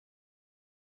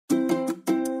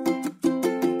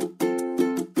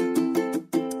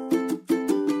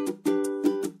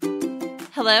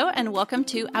Hello, and welcome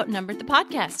to Outnumbered the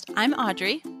Podcast. I'm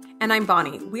Audrey. And I'm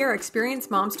Bonnie. We are experienced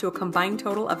moms to a combined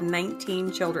total of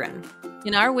 19 children.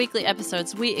 In our weekly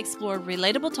episodes, we explore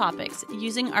relatable topics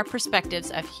using our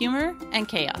perspectives of humor and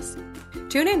chaos.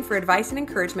 Tune in for advice and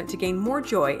encouragement to gain more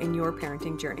joy in your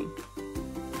parenting journey.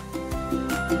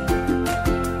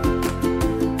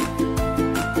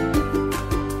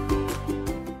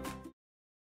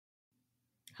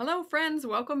 Hello, friends.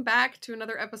 Welcome back to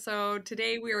another episode.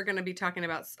 Today, we are going to be talking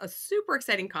about a super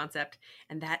exciting concept,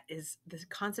 and that is the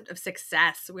concept of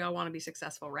success. We all want to be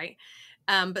successful, right?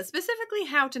 But specifically,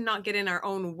 how to not get in our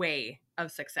own way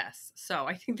of success. So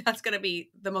I think that's going to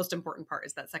be the most important part,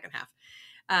 is that second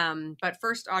half. But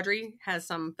first, Audrey has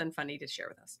something funny to share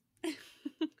with us.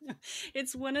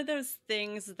 It's one of those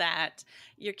things that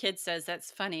your kid says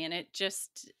that's funny, and it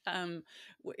just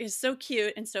is so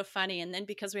cute and so funny. And then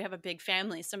because we have a big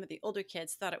family, some of the older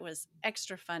kids thought it was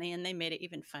extra funny, and they made it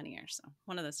even funnier. So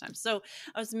one of those times. So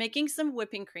I was making some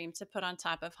whipping cream to put on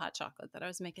top of hot chocolate that I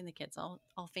was making the kids all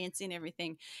fancy and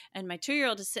everything. And my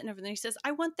 2-year-old is sitting over there. He says,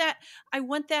 I want that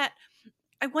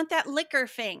liquor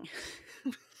thing.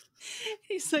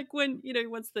 He's like, when, he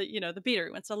wants the beater,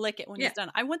 he wants to lick it when he's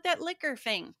done. I want that liquor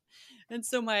thing. And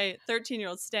so my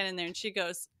 13-year-old's standing there and she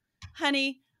goes,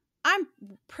 honey, I'm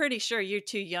pretty sure you're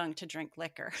too young to drink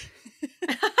liquor.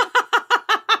 That's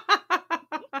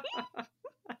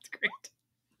great.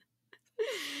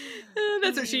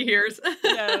 That's what she hears.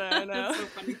 Yeah, I know. That's so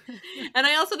funny. And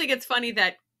I also think it's funny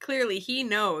that clearly he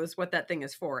knows what that thing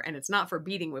is for, and it's not for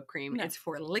beating whipped cream. No. It's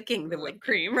for licking the whipped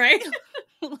cream, right?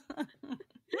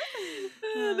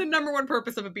 The number one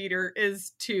purpose of a beater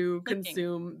is to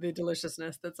consume the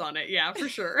deliciousness that's on it. Yeah, for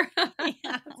sure. Yeah.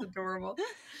 That's adorable.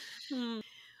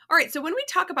 All right. So when we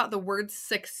talk about the word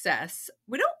success,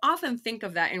 we don't often think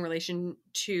of that in relation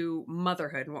to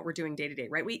motherhood and what we're doing day to day,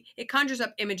 right? It conjures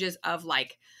up images of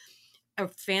like a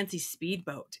fancy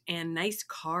speedboat and nice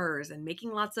cars and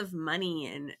making lots of money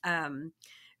and,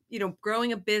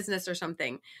 growing a business or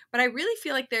something. But I really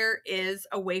feel like there is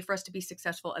a way for us to be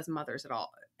successful as mothers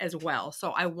as well.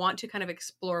 So I want to kind of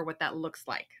explore what that looks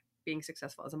like, being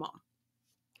successful as a mom.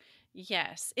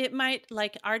 Yes, it might,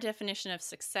 like our definition of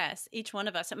success, each one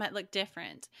of us, it might look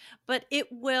different, but it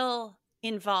will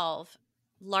involve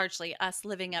largely us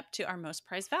living up to our most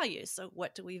prized values. So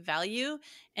what do we value?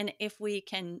 And if we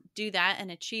can do that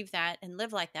and achieve that and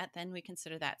live like that, then we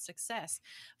consider that success.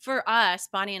 For us,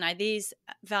 Bonnie and I, these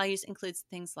values includes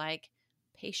things like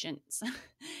patience,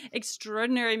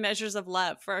 extraordinary measures of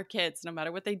love for our kids, no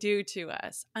matter what they do to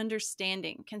us,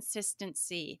 understanding,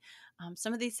 consistency,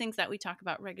 some of these things that we talk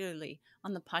about regularly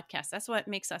on the podcast. That's what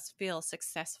makes us feel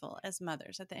successful as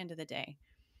mothers at the end of the day.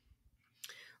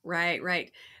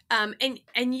 Right. And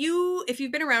you, if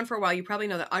you've been around for a while, you probably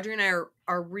know that Audrey and I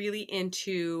are really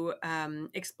into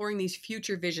exploring these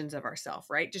future visions of ourselves,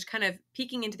 right? Just kind of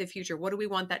peeking into the future. What do we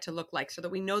want that to look like so that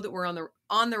we know that we're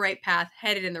on the right path,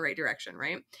 headed in the right direction,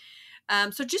 right?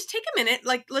 So just take a minute,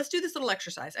 let's do this little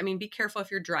exercise. I mean, be careful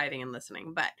if you're driving and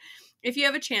listening, but if you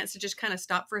have a chance to just kind of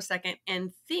stop for a second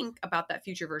and think about that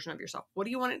future version of yourself, what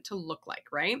do you want it to look like,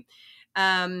 right?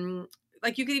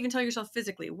 Like you could even tell yourself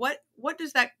physically, what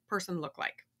does that person look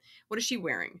like? What is she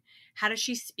wearing? How does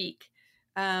she speak?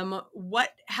 How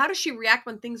does she react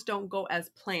when things don't go as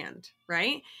planned,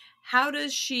 right? How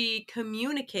does she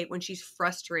communicate when she's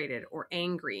frustrated or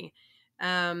angry?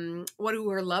 What do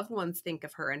her loved ones think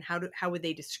of her, and how would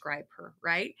they describe her,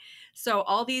 right? So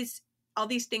all these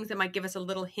things that might give us a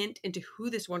little hint into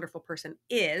who this wonderful person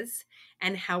is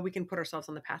and how we can put ourselves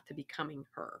on the path to becoming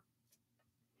her.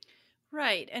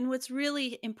 Right. And what's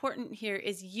really important here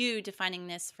is you defining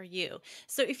this for you.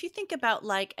 So if you think about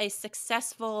like a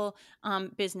successful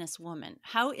businesswoman,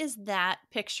 how is that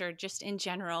pictured just in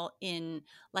general in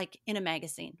a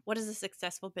magazine? What does a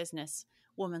successful business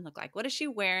woman look like? What is she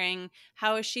wearing?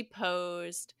 How is she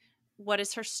posed? What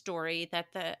is her story that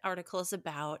the article is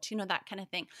about? That kind of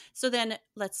thing. So then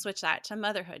let's switch that to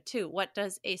motherhood too. What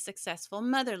does a successful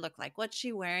mother look like? What's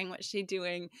she wearing? What's she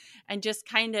doing? And just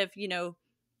kind of,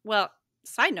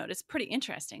 side note, it's pretty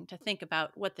interesting to think about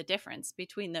what the difference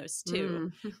between those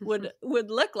two would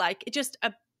look like, just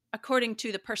according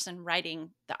to the person writing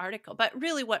the article. But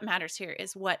really what matters here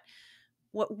is what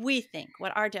we think,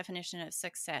 what our definition of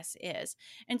success is.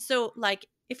 And so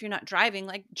if you're not driving,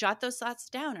 jot those thoughts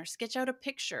down or sketch out a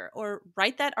picture or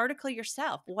write that article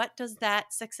yourself. What does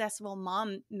that successful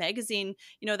mom magazine,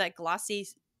 that glossy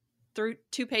through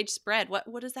 2-page spread,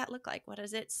 what does that look like? What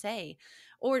does it say?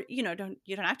 Or you don't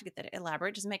have to get that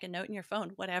elaborate, just make a note in your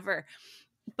phone, whatever.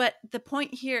 But the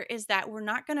point here is that we're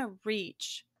not going to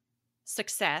reach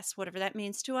success, whatever that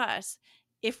means to us,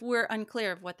 if we're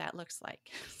unclear of what that looks like.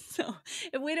 So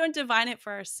if we don't define it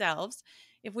for ourselves,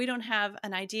 if we don't have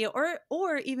an idea,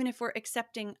 or even if we're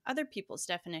accepting other people's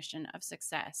definition of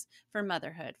success for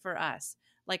motherhood for us,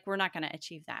 like we're not going to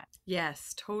achieve that.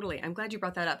 Yes, totally. I'm glad you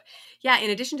brought that up. Yeah,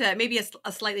 in addition to that, maybe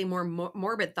a slightly more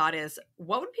morbid thought is,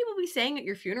 what would people be saying at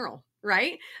your funeral,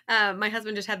 right? My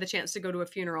husband just had the chance to go to a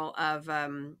funeral of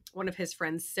one of his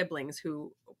friend's siblings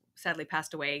who sadly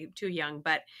passed away too young.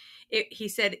 But he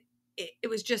said it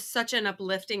was just such an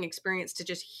uplifting experience to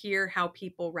just hear how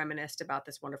people reminisced about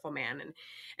this wonderful man,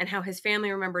 and how his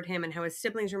family remembered him and how his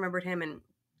siblings remembered him, and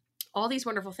all these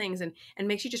wonderful things, and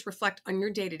makes you just reflect on your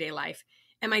day-to-day life.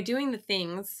 Am I doing the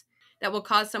things that will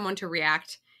cause someone to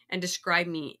react and describe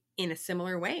me in a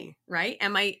similar way, right?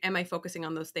 Am I focusing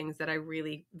on those things that I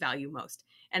really value most?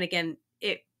 And again,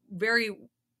 it very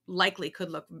likely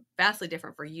could look vastly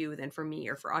different for you than for me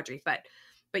or for Audrey, but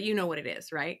you know what it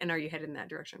is, right? And are you headed in that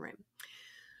direction, right?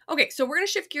 Okay, so we're going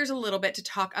to shift gears a little bit to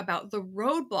talk about the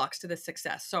roadblocks to this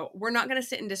success. So we're not going to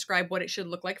sit and describe what it should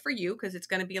look like for you, because it's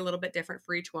going to be a little bit different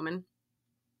for each woman.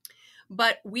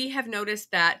 But we have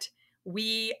noticed that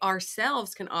we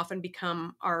ourselves can often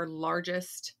become our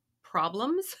largest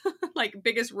problems, like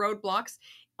biggest roadblocks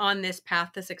on this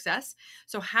path to success.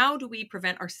 So how do we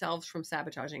prevent ourselves from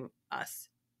sabotaging us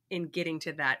in getting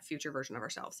to that future version of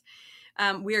ourselves?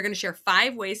 We are going to share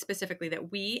 5 ways specifically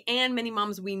that we and many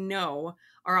moms we know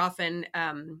are often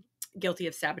guilty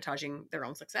of sabotaging their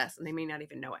own success, and they may not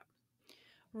even know it.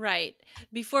 Right.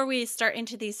 Before we start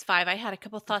into these 5, I had a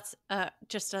couple thoughts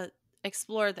just to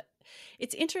explore that.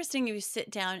 It's interesting if you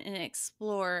sit down and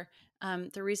explore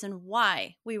the reason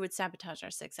why we would sabotage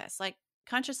our success, like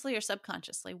consciously or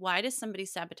subconsciously. Why does somebody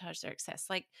sabotage their success?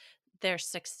 Like their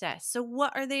success. So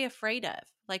what are they afraid of?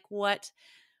 Like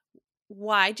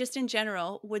why just in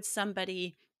general would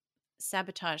somebody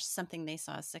sabotage something they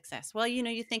saw as success? Well,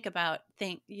 you think about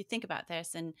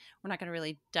this, and we're not going to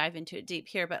really dive into it deep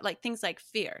here, but like things like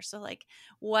fear. So like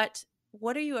what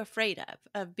are you afraid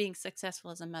of being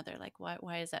successful as a mother? Like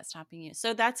why is that stopping you?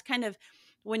 So that's kind of,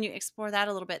 when you explore that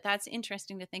a little bit, that's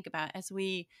interesting to think about as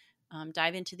we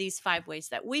dive into these 5 ways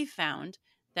that we found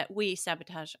that we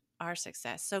sabotage our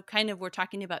success. So kind of we're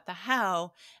talking about the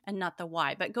how and not the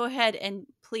why, but go ahead and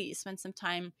please spend some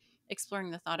time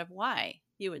exploring the thought of why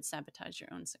you would sabotage your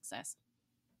own success.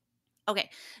 Okay,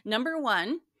 number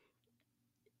 1,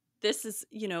 this is,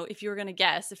 if you were going to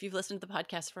guess, if you've listened to the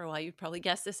podcast for a while, you'd probably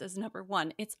guess this as number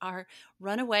 1. It's our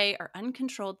runaway or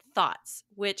uncontrolled thoughts,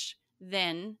 which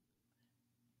then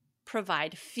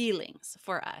provide feelings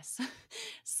for us.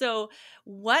 So,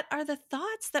 what are the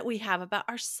thoughts that we have about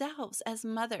ourselves as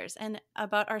mothers and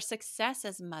about our success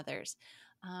as mothers?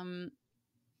 Um,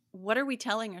 what are we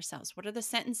telling ourselves? What are the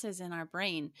sentences in our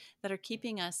brain that are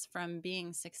keeping us from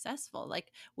being successful?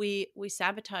 Like we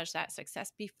sabotage that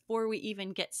success before we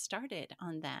even get started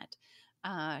on that.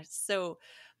 So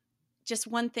just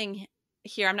one thing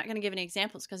here, I'm not going to give any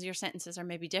examples because your sentences are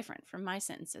maybe different from my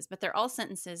sentences, but they're all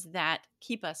sentences that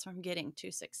keep us from getting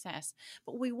to success.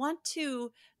 But we want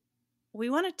to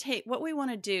take, what we want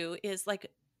to do is, like,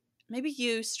 maybe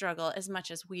you struggle as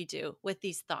much as we do with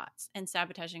these thoughts and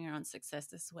sabotaging our own success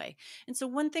this way. And so,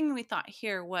 one thing we thought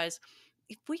here was,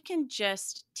 if we can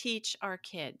just teach our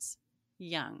kids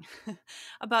young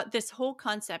about this whole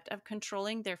concept of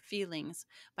controlling their feelings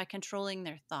by controlling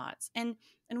their thoughts. And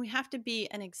we have to be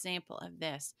an example of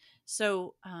this.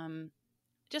 So,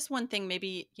 just one thing,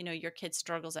 maybe, your kid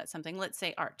struggles at something. Let's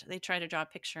say art. They try to draw a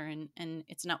picture and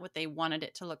it's not what they wanted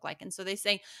it to look like. And so they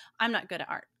say, I'm not good at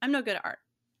art. I'm no good at art.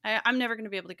 I'm never going to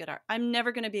be able to good art. I'm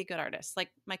never going to be a good artist.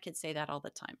 Like my kids say that all the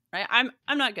time, right?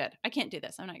 I'm not good. I can't do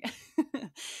this. I'm not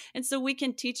good. And so we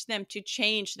can teach them to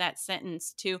change that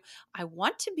sentence to, I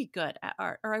want to be good at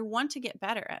art, or I want to get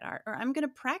better at art, or I'm going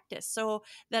to practice so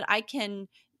that I can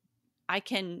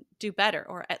do better,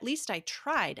 or at least I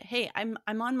tried. Hey, I'm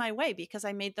on my way because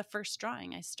I made the first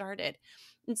drawing. I started.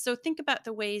 And so think about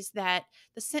the ways that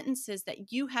the sentences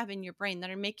that you have in your brain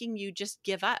that are making you just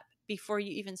give up before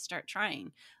you even start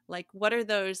trying. Like, what are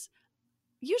those?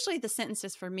 Usually the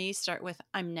sentences for me start with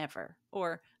I'm never,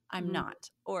 or I'm Mm. not,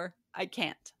 or I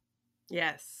can't.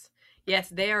 Yes. Yes,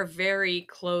 they are very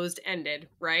closed ended,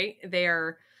 right? They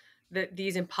are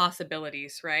these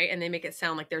impossibilities, right? And they make it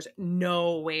sound like there's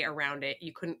no way around it.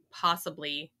 You couldn't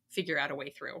possibly figure out a way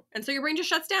through. And so your brain just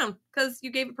shuts down because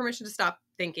you gave it permission to stop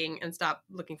thinking and stop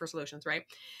looking for solutions, right?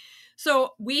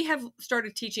 So we have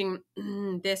started teaching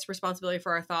this responsibility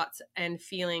for our thoughts and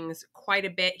feelings quite a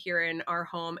bit here in our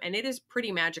home, and it is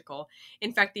pretty magical.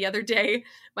 In fact, the other day,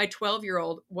 my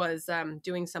 12-year-old was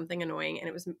doing something annoying, and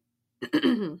it was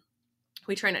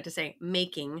We try not to say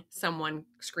making someone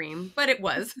scream, but it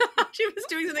was. She was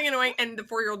doing something annoying and the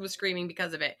 4-year-old was screaming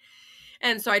because of it.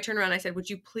 And so I turned around and I said, would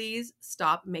you please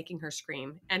stop making her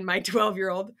scream? And my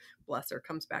 12-year-old, bless her,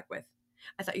 comes back with,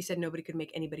 I thought you said nobody could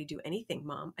make anybody do anything,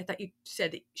 Mom. I thought you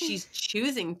said that she's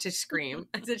choosing to scream.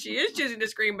 I said she is choosing to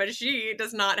scream, but she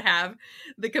does not have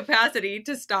the capacity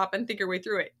to stop and think her way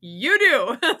through it. You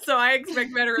do. So I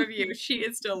expect better of you. She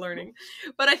is still learning.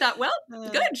 But I thought, well, Uh,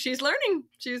 good. She's learning.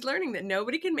 She's learning that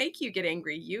nobody can make you get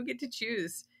angry. You get to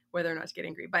choose whether or not to get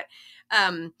angry. But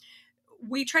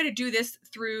we try to do this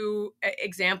through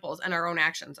examples and our own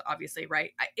actions, obviously, right?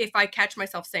 If I catch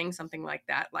myself saying something like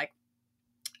that, like,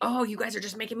 oh, you guys are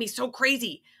just making me so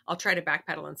crazy, I'll try to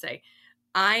backpedal and say,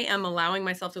 I am allowing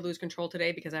myself to lose control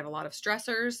today because I have a lot of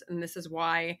stressors. And this is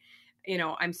why,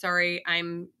 I'm sorry,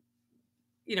 I'm,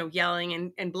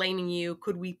 yelling and blaming you.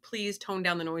 Could we please tone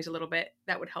down the noise a little bit?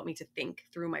 That would help me to think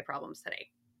through my problems today.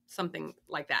 Something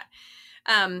like that.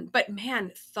 But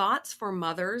man, thoughts for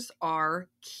mothers are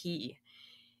key.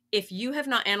 If you have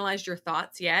not analyzed your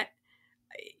thoughts yet,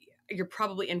 you're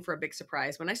probably in for a big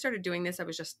surprise. When I started doing this, I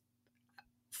was just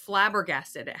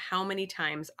flabbergasted at how many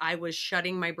times I was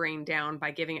shutting my brain down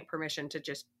by giving it permission to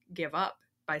just give up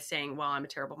by saying, well, I'm a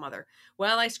terrible mother.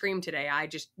 Well, I screamed today.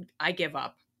 I give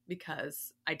up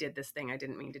because I did this thing I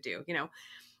didn't mean to do.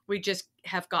 We just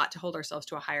have got to hold ourselves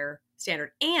to a higher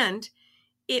standard, and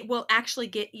it will actually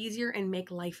get easier and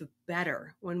make life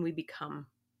better when we become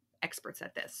experts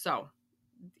at this. So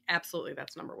absolutely,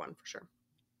 that's number one for sure.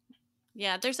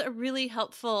 yeah, there's a really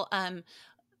helpful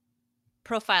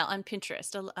profile on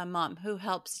Pinterest, a mom who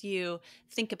helps you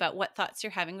think about what thoughts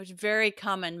you're having, which are very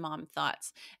common mom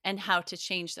thoughts, and how to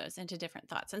change those into different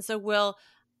thoughts. And so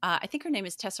I think her name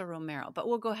is Tessa Romero, but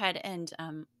we'll go ahead and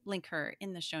link her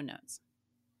in the show notes.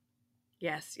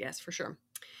 Yes, for sure.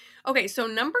 Okay, so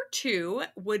number 2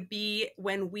 would be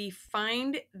when we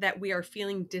find that we are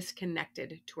feeling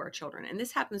disconnected to our children. And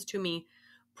this happens to me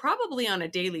probably on a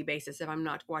daily basis if I'm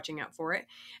not watching out for it.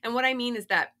 And what I mean is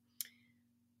that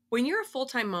when you're a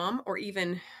full-time mom, or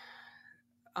even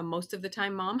a most of the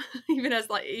time mom, even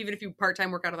if you part-time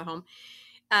work out of the home,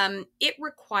 it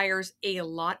requires a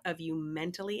lot of you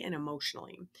mentally and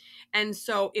emotionally. And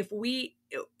so if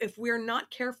we're not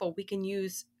careful, we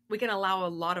can allow a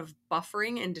lot of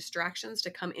buffering and distractions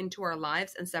to come into our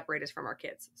lives and separate us from our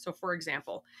kids. So for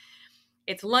example,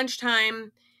 it's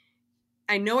lunchtime.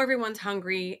 I know everyone's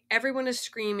hungry. Everyone is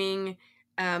screaming.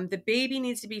 The baby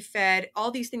needs to be fed.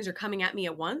 All these things are coming at me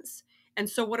at once. And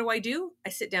so what do? I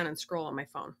sit down and scroll on my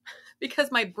phone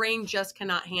because my brain just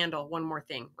cannot handle one more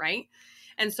thing, right?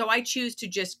 And so I choose to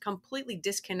just completely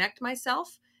disconnect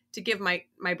myself to give my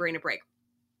brain a break.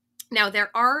 Now,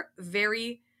 there are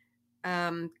very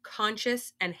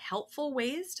conscious and helpful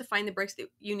ways to find the breaks that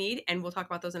you need, and we'll talk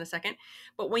about those in a second.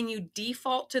 But when you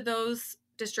default to those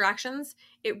distractions,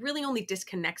 it really only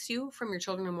disconnects you from your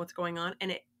children and what's going on,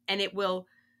 and it will,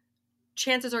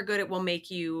 chances are good, it will make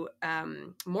you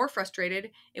more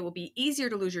frustrated. It will be easier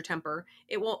to lose your temper.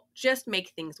 It will just make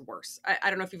things worse. I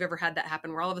don't know if you've ever had that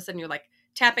happen where all of a sudden you're like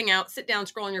tapping out, sit down,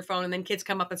 scroll on your phone, and then kids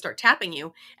come up and start tapping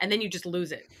you, and then you just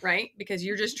lose it, right? Because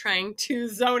you're just trying to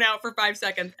zone out for 5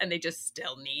 seconds and they just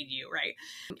still need you, right?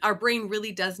 Our brain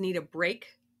really does need a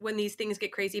break when these things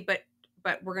get crazy, but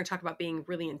we're going to talk about being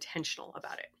really intentional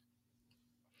about it.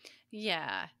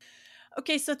 Yeah.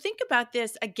 Okay, so think about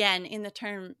this again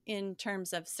in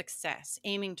terms of success,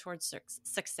 aiming towards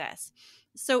success.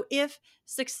 So if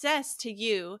success to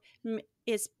you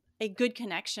is a good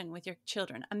connection with your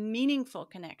children, a meaningful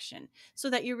connection, so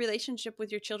that your relationship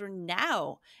with your children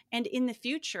now and in the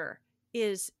future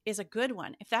is a good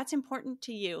one. If that's important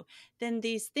to you, then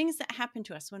these things that happen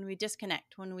to us when we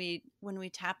disconnect, when we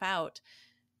tap out,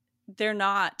 they're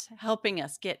not helping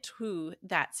us get to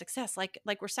that success, like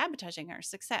we're sabotaging our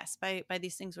success by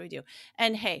these things we do.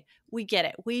 And hey, we get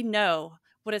it, we know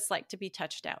what it's like to be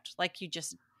touched out, like you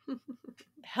just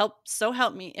help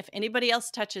me, if anybody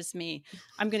else touches me,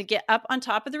 I'm going to get up on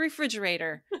top of the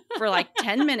refrigerator for like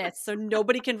 10 minutes so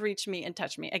nobody can reach me and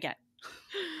touch me again.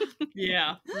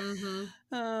 Yeah. Mm-hmm.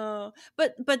 Oh,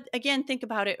 but again, think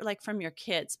about it like from your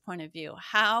kids' point of view.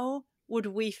 How would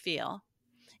we feel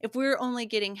if we're only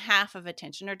getting half of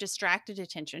attention or distracted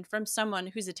attention from someone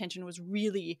whose attention was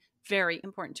really very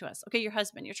important to us? Okay, your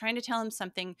husband, you're trying to tell him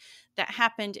something that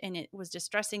happened and it was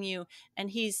distressing you,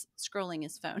 and he's scrolling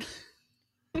his phone.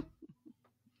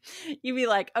 You'd be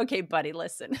like, okay, buddy,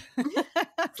 listen.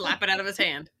 Slap it out of his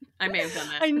hand. I may have done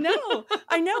that.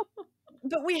 I know.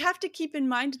 But we have to keep in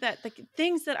mind that the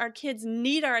things that our kids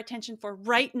need our attention for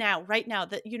right now,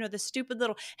 that, the stupid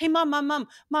little, hey, mom,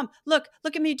 look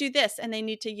at me do this. And they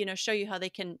need to, show you how they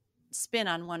can spin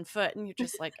on one foot, and you're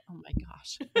just like, oh my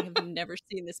gosh, I have never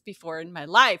seen this before in my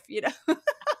life, you know.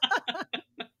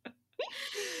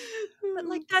 But,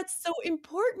 like, that's so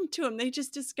important to them. They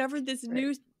just discovered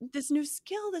Right. this new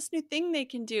skill, this new thing they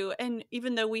can do, and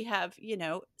even though we have,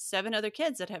 7 other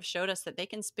kids that have showed us that they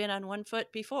can spin on one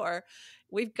foot before,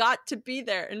 we've got to be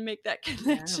there and make that Yeah.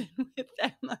 connection with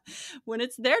them when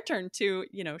it's their turn to,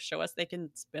 show us they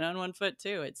can spin on one foot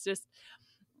too. It's just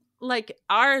like,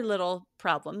 our little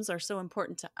problems are so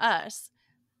important to us,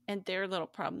 and their little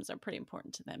problems are pretty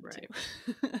important to them Right.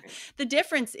 too. Right. The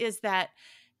difference is that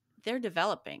they're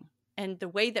developing, and the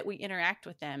way that we interact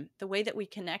with them, the way that we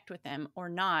connect with them or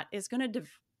not is going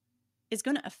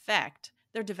to affect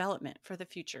their development for the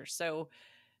future. So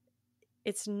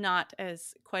it's not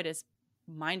as quite as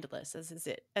mindless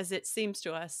as it seems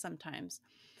to us sometimes.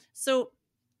 So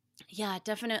yeah,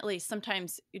 definitely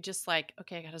sometimes you're just like,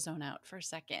 okay, I got to zone out for a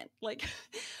second. Like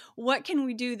what can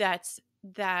we do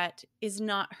that is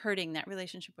not hurting that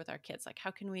relationship with our kids? Like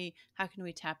how can we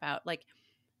tap out? Like,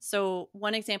 so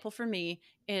one example for me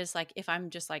is like if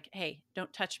I'm just like, hey,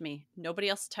 don't touch me. Nobody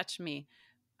else touch me.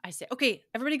 I say, okay,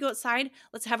 everybody go outside.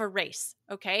 Let's have a race.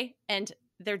 Okay. And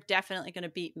they're definitely going to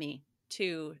beat me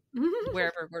to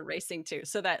wherever we're racing to,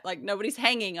 so that like nobody's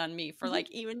hanging on me for like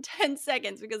even 10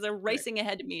 seconds because they're Right. racing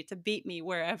ahead of me to beat me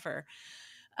wherever.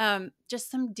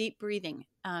 Just some deep breathing,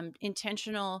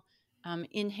 intentional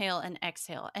inhale and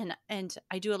exhale, and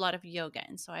I do a lot of yoga,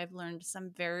 and so I've learned some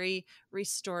very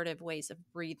restorative ways of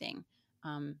breathing.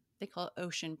 They call it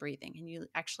ocean breathing, and you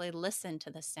actually listen to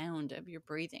the sound of your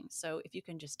breathing. So if you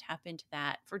can just tap into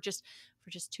that for just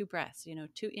two breaths,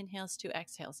 two inhales, two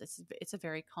exhales, it's a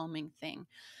very calming thing.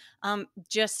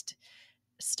 Just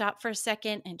stop for a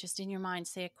second and just in your mind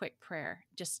say a quick prayer.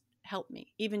 Just help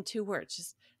me. Even 2 words,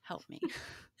 just help me.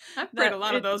 I've prayed a That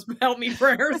lot of it those help me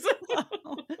prayers.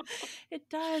 it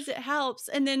does, it helps.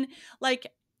 And then like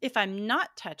if I'm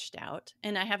not touched out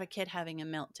and I have a kid having a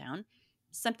meltdown,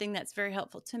 something that's very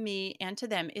helpful to me and to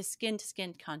them is skin to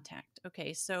skin contact.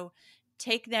 Okay, so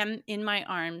take them in my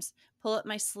arms, pull up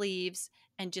my sleeves,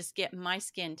 and just get my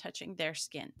skin touching their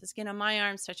skin, the skin on my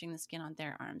arms touching the skin on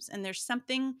their arms. And there's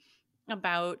something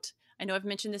about, I know I've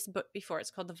mentioned this book before,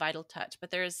 it's called The Vital Touch, but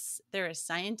there is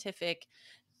scientific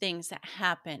things that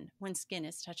happen when skin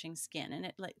is touching skin, and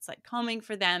it's like calming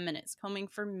for them and it's calming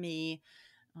for me.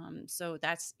 So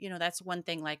that's one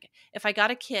thing. Like if I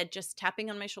got a kid just tapping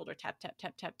on my shoulder, tap tap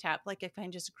tap tap tap, like if I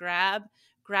can just grab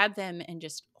them and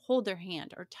just hold their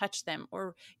hand or touch them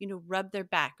or rub their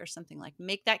back or something, like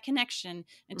make that connection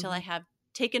until I Mhm. have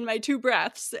taken my 2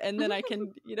 breaths, and then I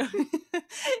can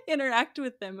interact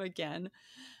with them again.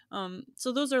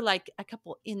 So those are like a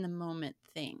couple in the moment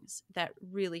things that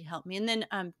really help me. And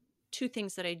then 2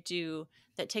 things that I do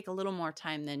that take a little more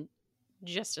time than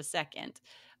just a second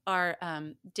are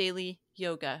daily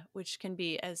yoga, which can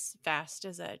be as fast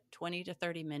as a 20 to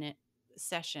 30-minute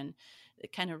session,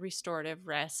 kind of restorative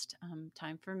rest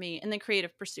time for me. And then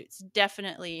creative pursuits.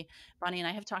 Definitely, Bonnie and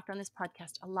I have talked on this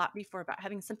podcast a lot before about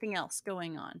having something else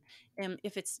going on. And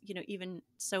if it's, even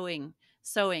sewing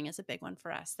is a big one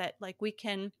for us, that like we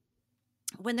can,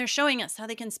 when they're showing us how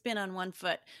they can spin on one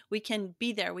foot, we can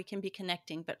be there, we can be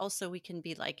connecting, but also we can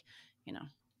be like, you know,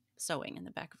 sewing in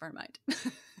the back of our mind.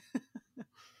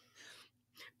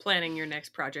 Planning your next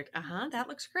project. That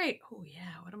looks great. Oh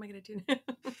yeah, what am I going to do now?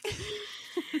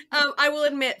 I will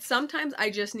admit, sometimes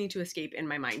I just need to escape in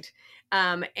my mind.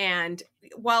 And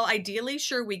while ideally,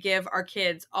 sure, we give our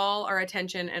kids all our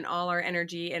attention and all our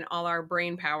energy and all our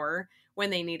brain power when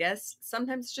they need us,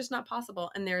 sometimes it's just not possible.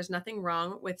 And there's nothing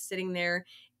wrong with sitting there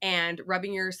and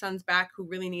rubbing your son's back who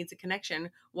really needs a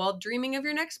connection while dreaming of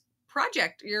your next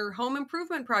project, your home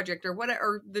improvement project, or whatever,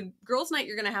 or the girls' night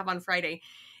you're going to have on Friday.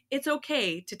 It's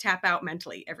okay to tap out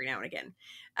mentally every now and again.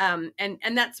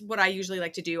 And that's what I usually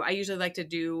like to do. I usually like to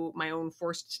do my own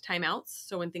forced timeouts.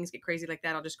 So when things get crazy like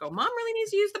that, I'll just go, Mom really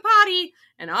needs to use the potty.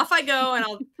 And off I go. And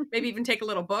I'll maybe even take a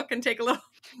little book and take a little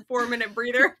 4-minute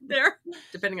breather there,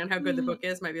 depending on how good the book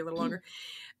is, might be a little longer.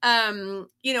 And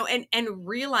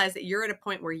realize that you're at a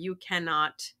point where you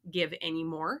cannot give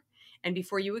anymore. And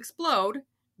before you explode,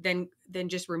 then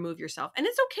just remove yourself. And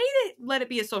it's okay to let it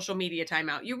be a social media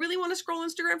timeout. You really want to scroll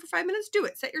Instagram for 5 minutes? Do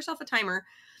it. Set yourself a timer.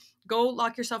 Go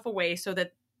lock yourself away so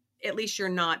that at least you're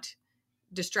not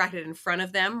distracted in front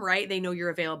of them, right? They know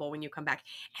you're available when you come back.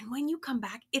 And when you come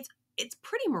back, it's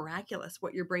pretty miraculous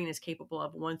what your brain is capable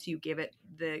of once you give it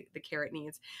the care it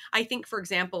needs. I think, for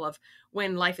example, of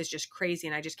when life is just crazy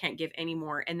and I just can't give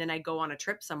anymore, and then I go on a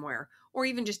trip somewhere or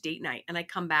even just date night and I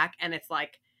come back and it's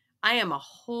like I am a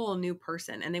whole new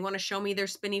person, and they want to show me their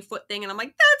spinny foot thing and I'm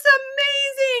like, that's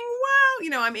amazing. Wow.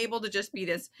 I'm able to just be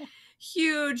this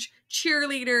huge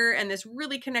cheerleader and this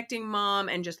really connecting mom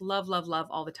and just love, love, love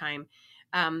all the time.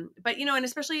 But, and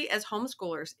especially as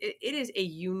homeschoolers, it is a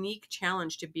unique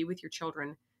challenge to be with your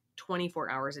children 24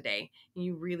 hours a day.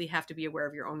 You really have to be aware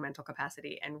of your own mental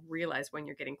capacity and realize when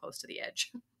you're getting close to the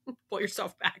edge. Pull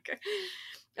yourself back.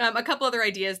 A couple other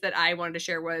ideas that I wanted to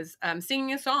share was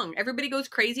singing a song. Everybody goes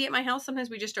crazy at my house. Sometimes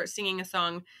we just start singing a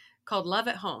song called Love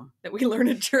at Home that we learn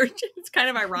in church. It's kind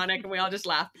of ironic and we all just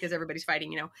laugh because everybody's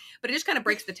fighting, but it just kind of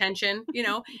breaks the tension,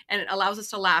 and it allows us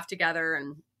to laugh together.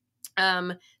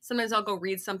 And sometimes I'll go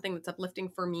read something that's uplifting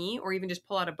for me, or even just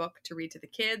pull out a book to read to the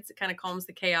kids. It kind of calms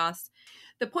the chaos.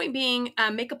 The point being,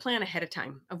 make a plan ahead of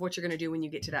time of what you're going to do when you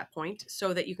get to that point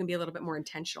so that you can be a little bit more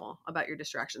intentional about your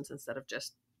distractions instead of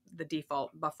just the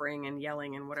default buffering and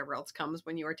yelling and whatever else comes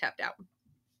when you are tapped out.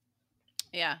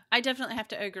 Yeah, I definitely have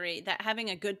to agree that having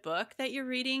a good book that you're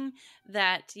reading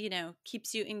that,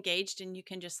 keeps you engaged and you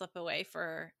can just slip away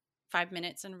for 5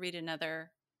 minutes and read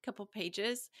another couple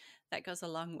pages, that goes a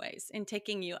long ways in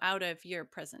taking you out of your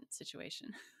present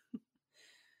situation.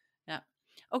 Yeah.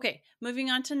 Okay, moving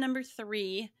on to number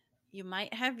 3, you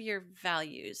might have your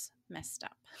values messed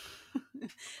up.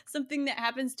 Something that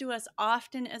happens to us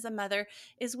often as a mother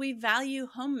is we value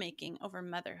homemaking over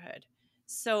motherhood.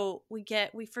 So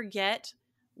we forget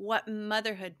what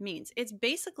motherhood means. It's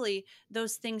basically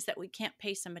those things that we can't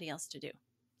pay somebody else to do.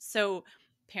 So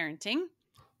parenting,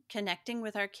 connecting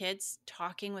with our kids,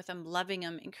 talking with them, loving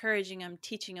them, encouraging them,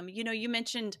 teaching them. You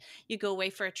mentioned you go away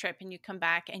for a trip and you come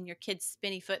back and your kid's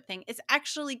spinny foot thing is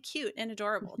actually cute and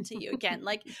adorable to you. Again,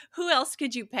 like who else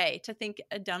could you pay to think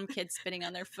a dumb kid spinning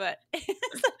on their foot is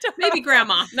Maybe adorable?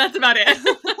 grandma. That's about it.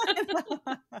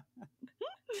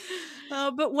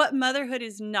 But what motherhood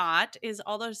is not is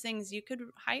all those things you could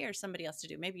hire somebody else to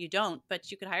do. Maybe you don't, but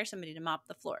you could hire somebody to mop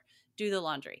the floor, do the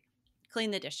laundry,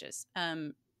 clean the dishes,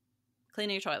 clean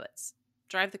your toilets,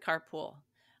 drive the carpool.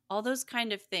 All those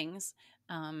kind of things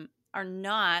are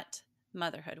not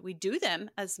motherhood. We do them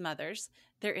as mothers.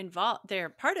 They're involved. They're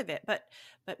part of it. But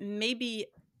maybe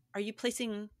are you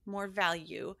placing more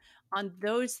value on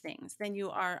those things than you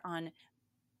are on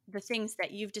the things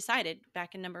that you've decided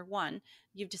back in number 1?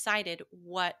 You've decided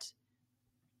what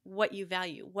you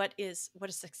value, what does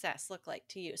success look like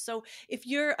to you. So if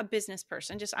you're a business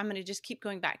person, I'm going to just keep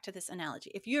going back to this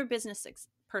analogy. If you're a business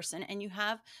person and you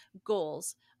have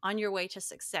goals on your way to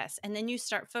success, and then you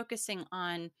start focusing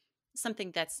on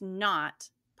something that's not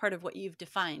part of what you've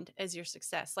defined as your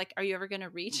success, like, are you ever going to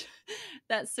reach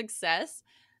that success?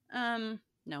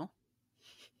 No.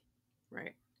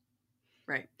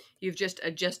 Right. You've just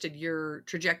adjusted your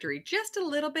trajectory just a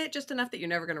little bit, just enough that you're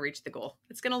never going to reach the goal.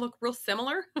 It's going to look real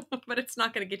similar, but it's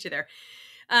not going to get you there.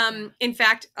 Yeah. In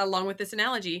fact, along with this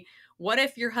analogy, what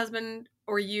if your husband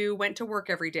or you went to work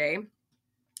every day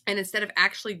and instead of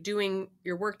actually doing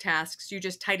your work tasks, you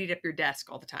just tidied up your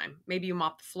desk all the time? Maybe you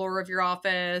mopped the floor of your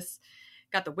office,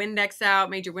 got the Windex out,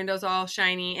 made your windows all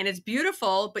shiny, and it's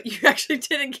beautiful, but you actually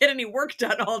didn't get any work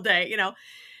done all day,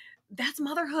 That's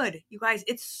motherhood, you guys.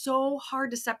 It's so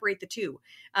hard to separate the two,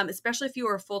 especially if you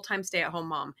are a full-time stay-at-home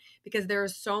mom, because there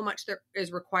is so much that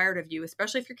is required of you,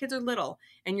 especially if your kids are little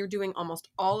and you're doing almost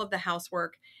all of the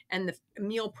housework and the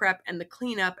meal prep and the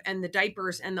cleanup and the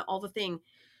diapers and all the thing.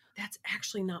 That's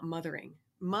actually not mothering.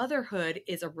 Motherhood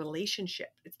is a relationship.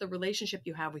 It's the relationship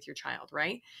you have with your child,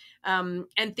 right? And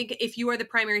think, if you are the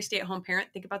primary stay-at-home parent,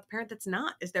 think about the parent that's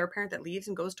not. Is there a parent that leaves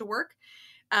and goes to work?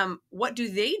 What do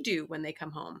they do when they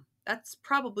come home? That's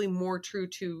probably more true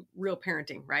to real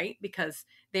parenting, right? Because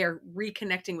they are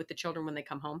reconnecting with the children when they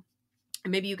come home.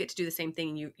 And maybe you get to do the same thing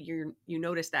and you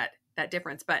notice that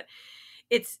difference. But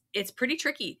it's pretty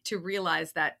tricky to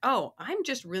realize that, oh, I'm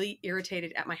just really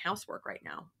irritated at my housework right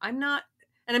now. I'm not,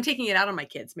 and I'm taking it out on my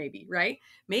kids, maybe, right?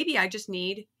 Maybe I just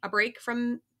need a break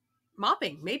from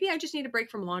mopping. Maybe I just need a break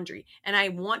from laundry. And I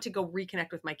want to go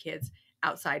reconnect with my kids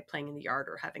outside playing in the yard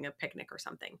or having a picnic or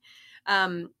something.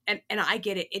 And I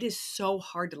get it. It is so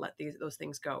hard to let those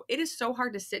things go. It is so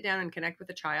hard to sit down and connect with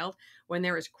a child when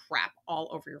there is crap all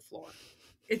over your floor.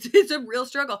 It's a real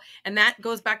struggle. And that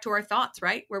goes back to our thoughts,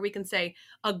 right? Where we can say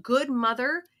a good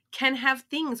mother can have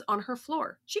things on her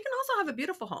floor. She can also have a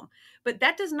beautiful home, but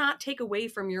that does not take away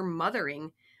from your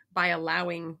mothering by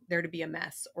allowing there to be a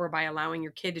mess or by allowing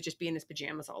your kid to just be in his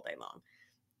pajamas all day long.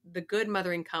 The good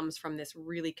mothering comes from this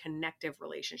really connective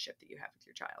relationship that you have with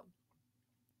your child.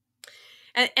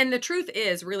 And the truth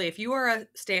is, really, if you are a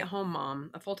stay-at-home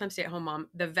mom, a full-time stay-at-home mom,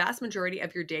 the vast majority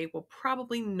of your day will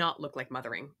probably not look like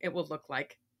mothering. It will look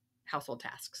like household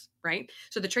tasks, right?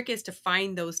 So the trick is to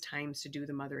find those times to do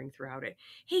the mothering throughout it.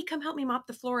 Hey, come help me mop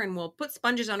the floor and we'll put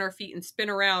sponges on our feet and spin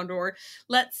around, or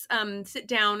let's sit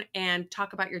down and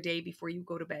talk about your day before you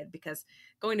go to bed, because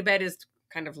going to bed is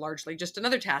kind of largely just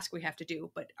another task we have to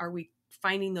do. But are we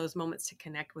finding those moments to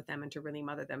connect with them and to really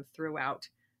mother them throughout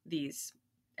these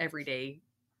everyday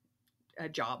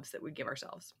jobs that we give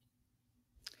ourselves?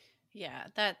 Yeah,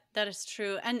 that is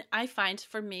true. And I find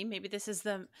for me, maybe this is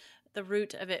the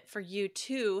root of it for you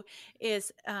too,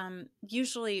 is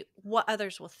usually what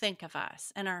others will think of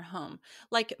us and our home.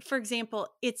 Like for example,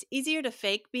 it's easier to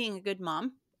fake being a good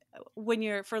mom when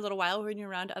you're for a little while when you're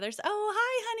around others. Oh,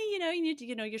 hi, honey. You need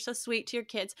to, you're so sweet to your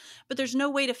kids. But there's no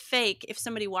way to fake if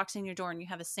somebody walks in your door and you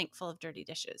have a sink full of dirty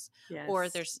dishes or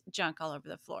Yes. there's junk all over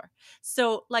the floor.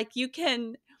 So like you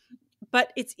can,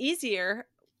 but it's easier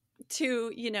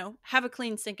to, have a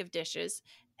clean sink of dishes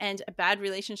and a bad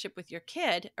relationship with your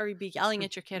kid, or you'd be yelling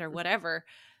at your kid or whatever,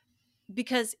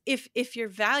 because if you're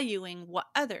valuing what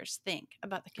others think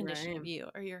about the condition Right. of you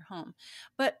or your home.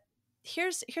 But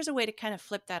here's a way to kind of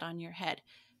flip that on your head.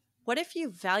 What if you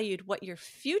valued what your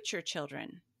future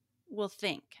children will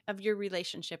think of your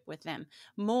relationship with them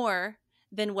more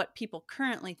than what people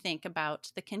currently think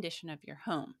about the condition of your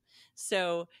home?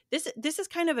 So this is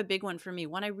kind of a big one for me,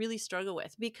 one I really struggle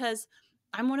with, because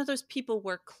I'm one of those people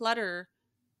where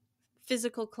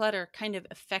physical clutter kind of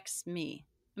affects me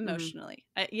Hmm. emotionally.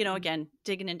 Hmm. Again,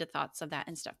 digging into thoughts of that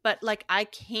and stuff. But like I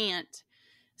can't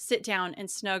sit down and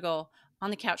snuggle on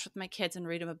the couch with my kids and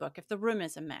read them a book if the room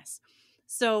is a mess.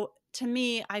 So to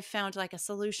me, I found like a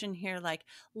solution here, like,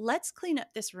 let's clean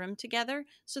up this room together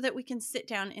so that we can sit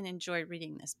down and enjoy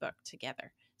reading this book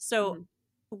together. So Hmm.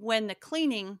 when the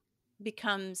cleaning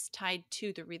becomes tied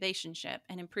to the relationship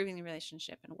and improving the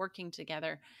relationship and working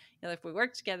together, if we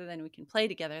work together, then we can play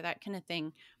together, that kind of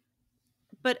thing.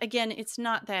 But again, it's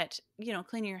not that,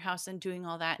 cleaning your house and doing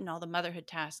all that and all the motherhood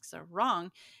tasks are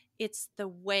wrong. It's the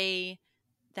way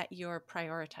that you're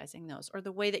prioritizing those, or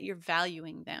the way that you're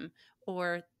valuing them,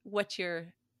 or what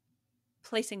you're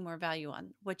placing more value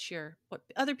on, what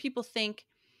other people think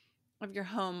of your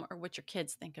home or what your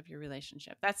kids think of your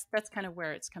relationship. That's kind of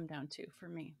where it's come down to for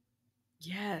me.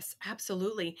 Yes,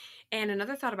 absolutely. And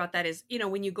another thought about that is,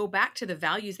 when you go back to the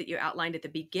values that you outlined at the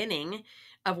beginning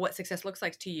of what success looks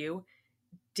like to you,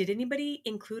 did anybody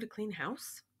include a clean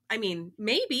house? I mean,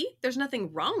 maybe there's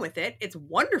nothing wrong with it. It's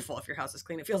wonderful if your house is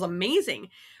clean. It feels amazing.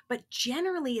 But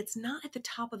generally, it's not at the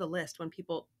top of the list when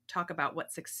people talk about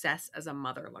what success as a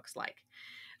mother looks like.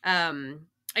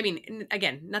 I mean,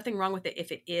 again, nothing wrong with it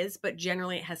if it is, but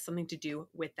generally it has something to do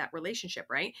with that relationship,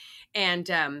 right? And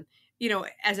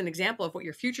as an example of what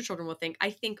your future children will think,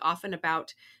 I think often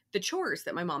about the chores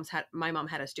that my mom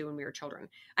had us do when we were children.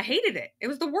 I hated it. It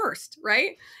was the worst,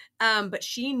 right? But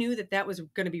she knew that that was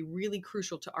going to be really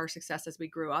crucial to our success as we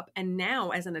grew up. And now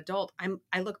as an adult,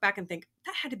 I look back and think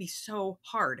that had to be so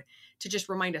hard to just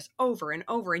remind us over and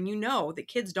over. And that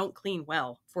kids don't clean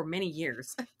well for many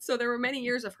years. So there were many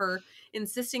years of her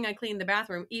insisting I clean the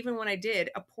bathroom, even when I did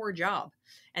a poor job.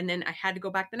 And then I had to go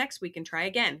back the next week and try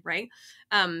again, right?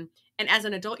 Um, and as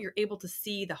an adult, you're able to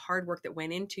see the hard work that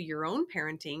went into your own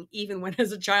parenting, even when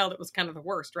as a child it was kind of the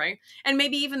worst, right? And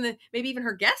maybe even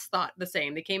her guests thought the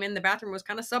same. They came in, the bathroom was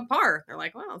kind of subpar. They're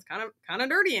like, well, it's kind of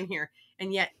dirty in here.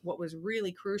 And yet, what was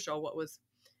really crucial, what was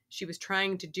she was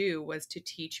trying to do, was to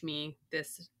teach me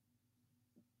this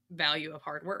value of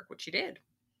hard work, which she did.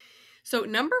 So,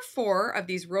 number 4 of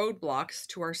these roadblocks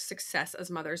to our success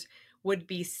as mothers would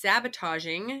be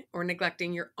sabotaging or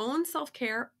neglecting your own self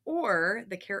care or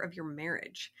the care of your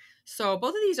marriage. So,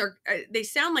 both of these they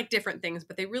sound like different things,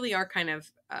 but they really are kind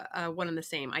of one and the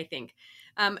same, I think.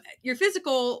 Your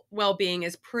physical well being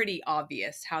is pretty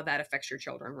obvious how that affects your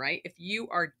children, right? If you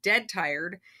are dead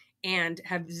tired and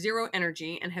have zero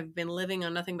energy and have been living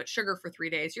on nothing but sugar for 3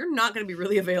 days, you're not going to be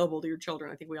really available to your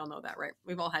children. I think we all know that, right?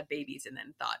 We've all had babies and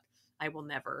then thought, I will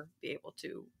never be able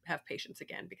to have patience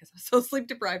again because I'm so sleep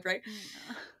deprived, right?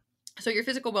 Yeah. So your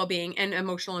physical well-being and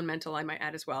emotional and mental, I might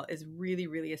add as well, is really,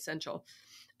 really essential.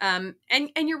 And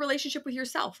your relationship with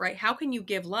yourself, right? How can you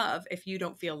give love if you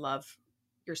don't feel love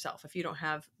yourself? If you don't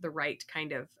have the right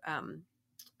kind of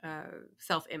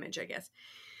self-image, I guess.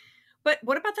 But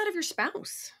what about that of your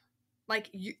spouse?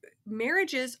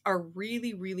 Marriages are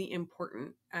really, really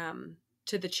important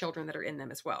to the children that are in them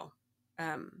as well.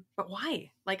 But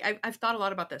why? I've thought a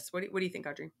lot about this. What do you think,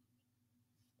 Audrey?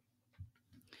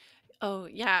 Oh,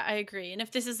 yeah, I agree. And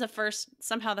if this is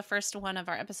somehow the first one of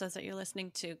our episodes that you're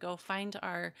listening to, go find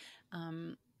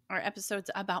our episodes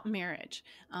about marriage,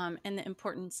 and the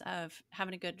importance of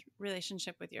having a good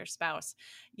relationship with your spouse.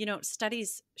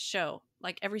 Studies show,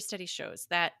 like every study shows,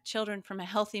 that children from a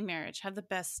healthy marriage have the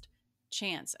best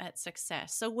chance at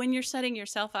success. So when you're setting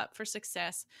yourself up for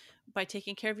success by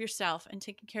taking care of yourself and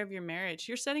taking care of your marriage,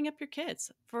 you're setting up your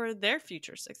kids for their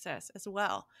future success as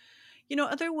well.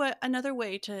 Another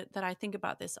way to that I think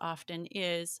about this often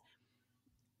is,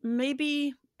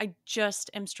 maybe I just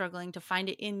am struggling to find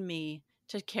it in me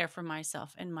to care for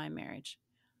myself and my marriage,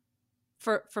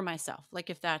 for myself, like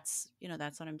if that's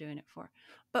what I'm doing it for.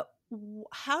 But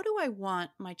how do I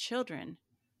want my children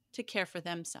to care for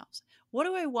themselves? What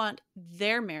do I want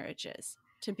their marriages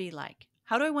to be like?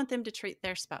 How do I want them to treat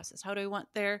their spouses? How do I want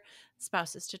their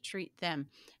spouses to treat them?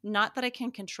 Not that I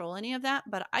can control any of that,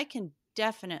 but I can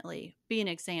definitely be an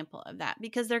example of that,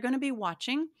 because they're going to be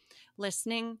watching,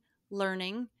 listening,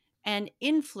 learning, and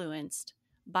influenced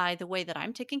by the way that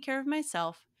I'm taking care of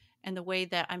myself and the way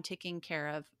that I'm taking care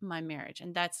of my marriage.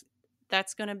 And that's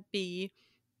going to be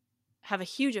have a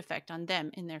huge effect on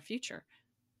them in their future.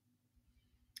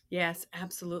 Yes,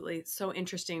 absolutely. It's so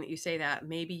interesting that you say that.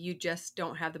 Maybe you just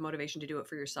don't have the motivation to do it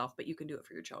for yourself, but you can do it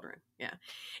for your children. Yeah.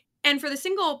 And for the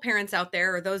single parents out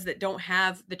there, or those that don't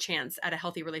have the chance at a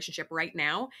healthy relationship right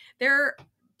now, there are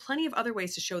plenty of other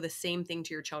ways to show the same thing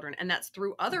to your children. And that's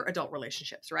through other adult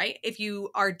relationships, right? If you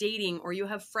are dating or you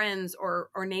have friends or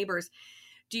neighbors,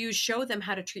 do you show them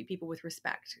how to treat people with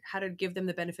respect, how to give them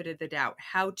the benefit of the doubt,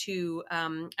 how to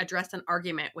address an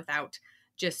argument without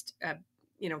just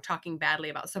talking badly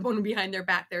about someone behind their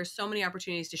back? There's so many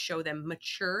opportunities to show them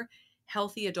mature,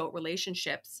 healthy adult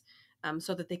relationships,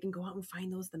 so that they can go out and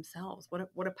find those themselves.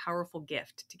 What a powerful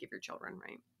gift to give your children,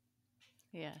 right?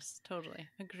 Yes, totally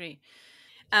agree.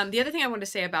 The other thing I want to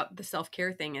say about the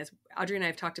self-care thing is, Audrey and I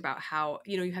have talked about how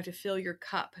you have to fill your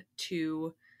cup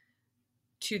to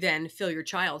then fill your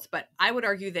child's. But I would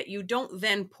argue that you don't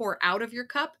then pour out of your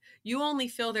cup. You only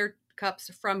fill their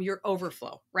cups from your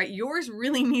overflow, right? Yours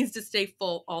really needs to stay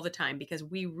full all the time, because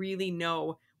we really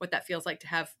know what that feels like to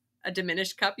have a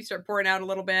diminished cup. You start pouring out a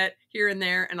little bit here and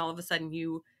there, and all of a sudden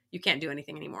you can't do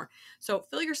anything anymore. So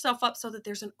fill yourself up so that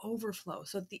there's an overflow,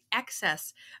 so that the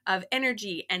excess of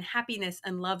energy and happiness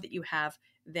and love that you have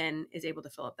then is able to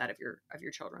fill up that of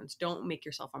your children's. Don't make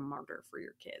yourself a martyr for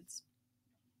your kids.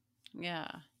 Yeah,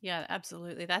 yeah,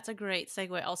 absolutely. That's a great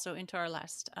segue also into our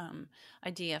last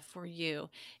idea for you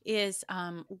is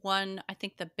one, I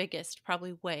think the biggest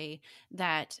probably way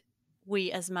that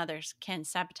we as mothers can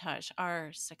sabotage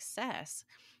our success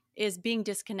is being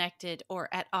disconnected or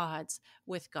at odds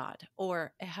with God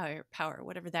or a higher power,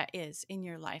 whatever that is in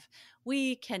your life.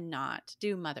 We cannot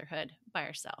do motherhood by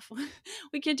ourselves.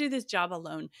 We can't do this job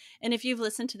alone. And if you've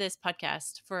listened to this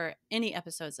podcast for any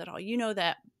episodes at all, you know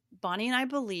that Bonnie and I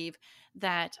believe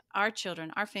that our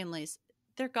children, our families,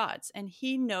 they're God's, and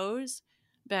He knows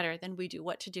better than we do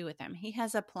what to do with them. He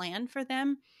has a plan for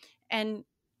them, and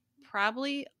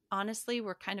probably, honestly,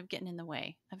 we're kind of getting in the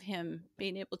way of Him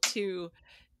being able to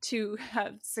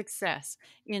have success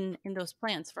in those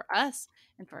plans for us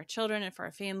and for our children and for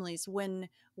our families when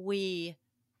we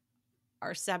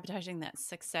are sabotaging that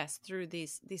success through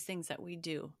these things that we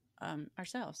do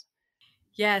ourselves.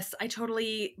 Yes, I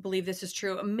totally believe this is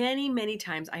true. Many, many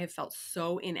times I have felt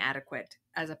so inadequate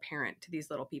as a parent to these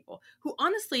little people who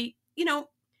honestly,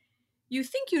 you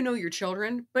think you know your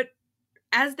children, but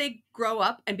as they grow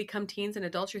up and become teens and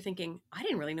adults, you're thinking, I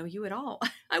didn't really know you at all.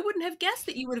 I wouldn't have guessed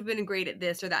that you would have been great at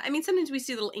this or that. I mean, sometimes we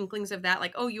see little inklings of that,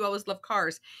 like, oh, you always loved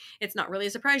cars. It's not really a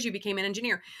surprise you became an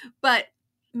engineer. But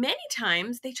many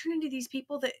times they turn into these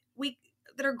people that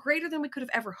are greater than we could have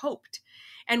ever hoped.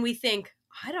 And we think,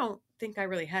 I don't think I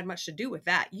really had much to do with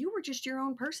that. You were just your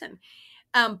own person.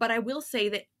 But I will say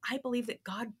that I believe that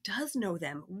God does know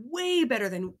them way better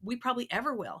than we probably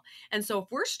ever will. And so if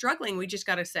we're struggling, we just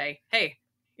got to say, hey,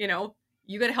 you know,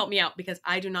 you got to help me out, because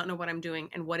I do not know what I'm doing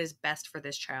and what is best for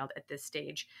this child at this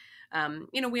stage.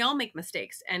 We all make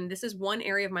mistakes. And this is one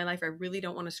area of my life I really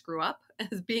don't want to screw up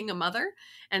as being a mother.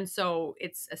 And so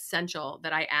it's essential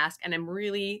that I ask, and I'm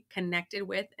really connected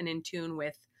with and in tune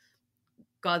with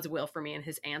God's will for me and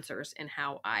His answers and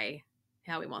how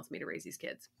He wants me to raise these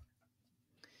kids.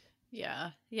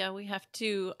 Yeah, yeah, we have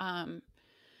to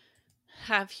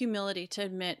have humility to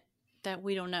admit that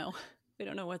we don't know. We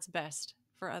don't know what's best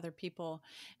for other people.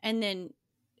 And then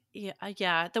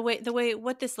yeah, the way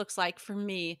what this looks like for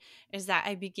me is that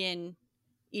I begin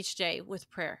each day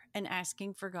with prayer and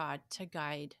asking for God to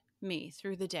guide me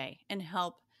through the day and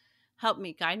help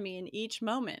me guide me in each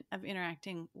moment of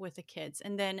interacting with the kids.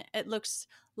 And then it looks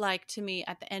like to me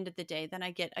at the end of the day, then I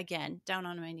get again down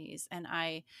on my knees and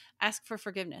I ask for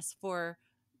forgiveness for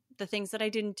the things that I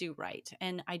didn't do right,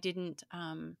 and I didn't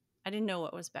know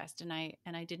what was best, and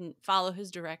I didn't follow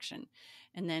his direction,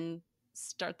 and then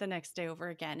start the next day over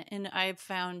again. And I've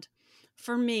found,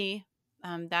 for me,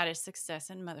 that is success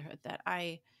in motherhood, that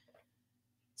I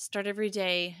start every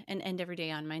day and end every day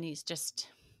on my knees, just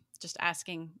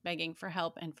asking, begging for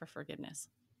help and for forgiveness.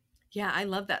 Yeah, I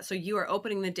love that. So you are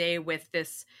opening the day with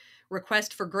this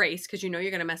request for grace because you know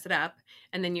you're going to mess it up.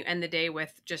 And then you end the day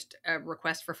with just a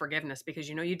request for forgiveness because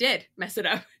you know you did mess it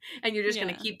up. And you're just going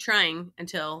to Yeah. keep trying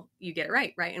until you get it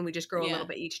right. Right. And we just grow a little Yeah.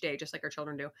 bit each day, just like our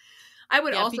children do. I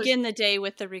would Yeah. also, Begin the day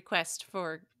with the request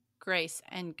for grace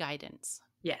and guidance.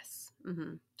 yes,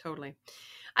 totally.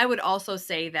 I would also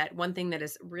say that one thing that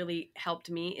has really helped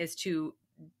me is to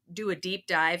do a deep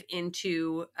dive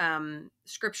into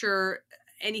scripture,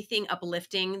 anything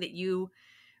uplifting that you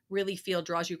really feel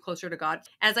draws you closer to God.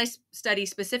 As I study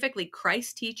specifically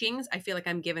Christ's teachings, I feel like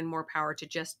I'm given more power to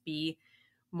just be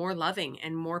more loving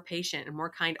and more patient and more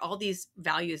kind. All these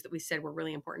values that we said were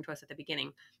really important to us at the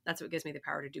beginning. That's what gives me the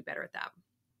power to do better at that.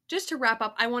 Just to wrap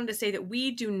up, I wanted to say that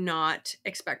we do not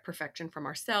expect perfection from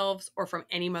ourselves or from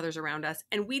any mothers around us.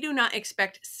 And we do not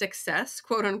expect success,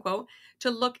 quote unquote, to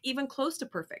look even close to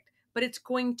perfect. But it's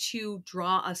going to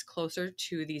draw us closer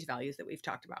to these values that we've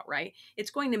talked about, right?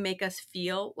 It's going to make us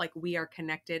feel like we are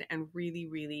connected and really,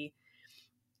 really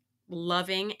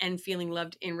loving and feeling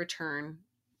loved in return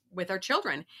with our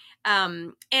children.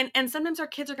 And sometimes our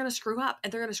kids are going to screw up,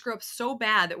 and they're going to screw up so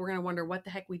bad that we're going to wonder what the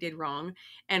heck we did wrong.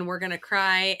 And we're going to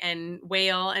cry and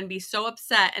wail and be so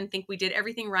upset and think we did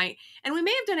everything right. And we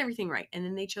may have done everything right. And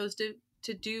then they chose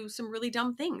to do some really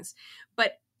dumb things.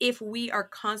 But if we are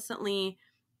constantly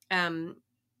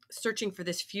searching for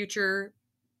this future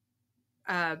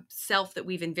self that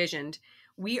we've envisioned,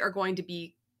 we are going to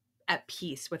be at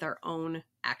peace with our own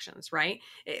actions, right?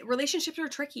 Relationships are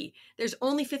tricky. There's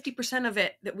only 50% of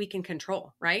it that we can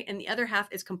control, right? And the other half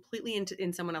is completely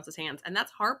in someone else's hands. And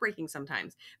that's heartbreaking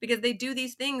sometimes because they do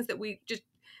these things that we just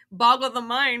boggle the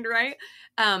mind, right?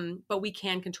 But we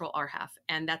can control our half.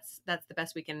 And that's the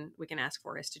best we can ask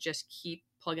for, is to just keep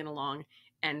plugging along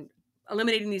and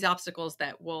eliminating these obstacles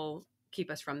that will keep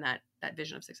us from that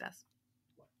vision of success.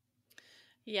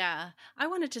 Yeah. I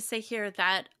wanted to say here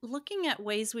that looking at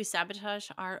ways we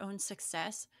sabotage our own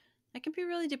success, that can be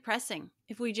really depressing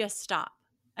if we just stop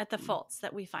at the faults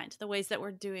that we find, the ways that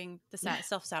we're doing the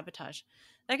self-sabotage.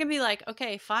 That can be like,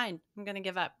 okay, fine, I'm going to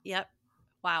give up. Yep.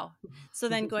 Wow. So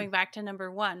then going back to number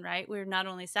one, right? We're not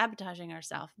only sabotaging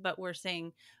ourselves, but we're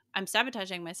saying, I'm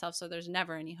sabotaging myself, so there's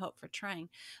never any hope for trying.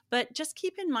 But just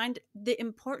keep in mind the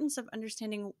importance of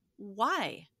understanding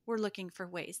why we're looking for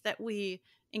ways that we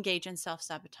engage in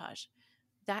self-sabotage.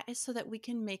 That is so that we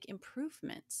can make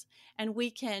improvements and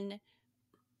we can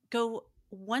go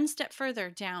one step further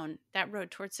down that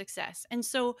road towards success. And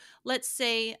so let's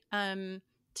say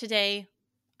today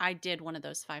I did one of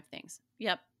those 5 things.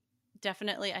 Yep,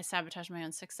 definitely I sabotaged my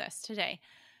own success today.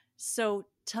 So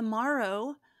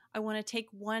tomorrow I want to take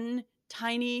one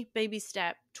tiny baby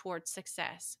step towards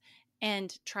success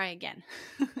and try again.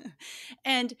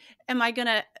 And am I going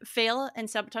to fail and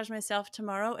sabotage myself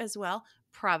tomorrow as well?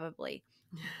 Probably.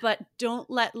 But don't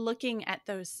let looking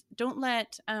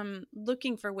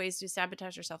for ways to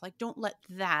sabotage yourself, like don't let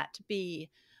that be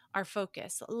our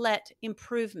focus. Let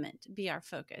improvement be our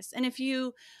focus. And if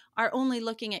you are only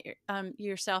looking at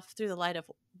yourself through the light of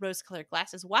rose-colored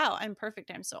glasses, wow, I'm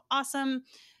perfect, I'm so awesome,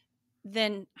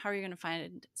 then how are you going to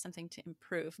find something to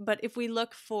improve? But if we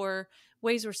look for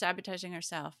ways we're sabotaging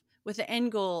ourselves with the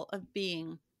end goal of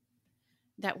being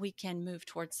that we can move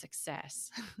towards success,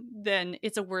 then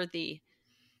it's a worthy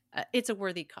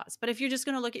cause. But if you're just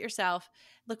going to look at yourself,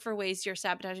 look for ways you're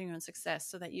sabotaging your own success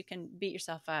so that you can beat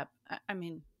yourself up, I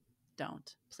mean,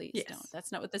 please don't.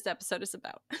 That's not what this episode is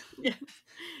about.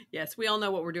 Yes, we all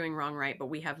know what we're doing wrong, right? But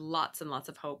we have lots and lots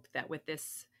of hope that with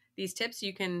these tips,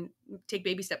 you can take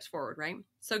baby steps forward, right?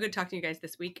 So good talking to you guys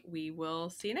this week. We will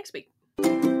see you next week.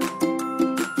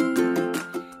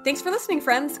 Thanks for listening,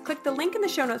 friends. Click the link in the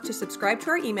show notes to subscribe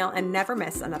to our email and never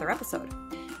miss another episode.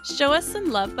 Show us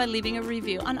some love by leaving a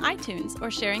review on iTunes or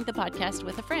sharing the podcast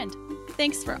with a friend.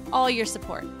 Thanks for all your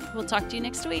support. We'll talk to you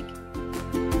next week.